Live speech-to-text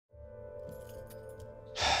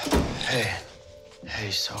Hey.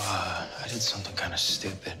 Hey, so, I did something kind of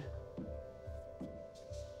stupid.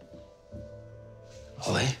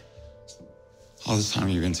 Ollie? All this time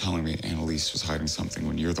you've been telling me Annalise was hiding something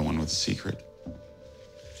when you're the one with the secret.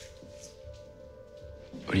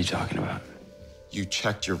 What are you talking about? You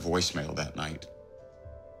checked your voicemail that night.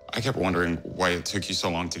 I kept wondering why it took you so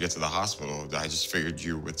long to get to the hospital. I just figured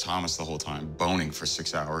you were with Thomas the whole time, boning for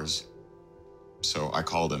 6 hours. So I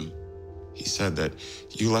called him. He said that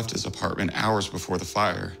you left his apartment hours before the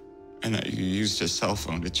fire and that you used his cell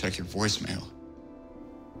phone to check your voicemail.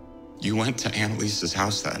 You went to Annalise's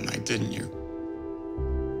house that night, didn't you?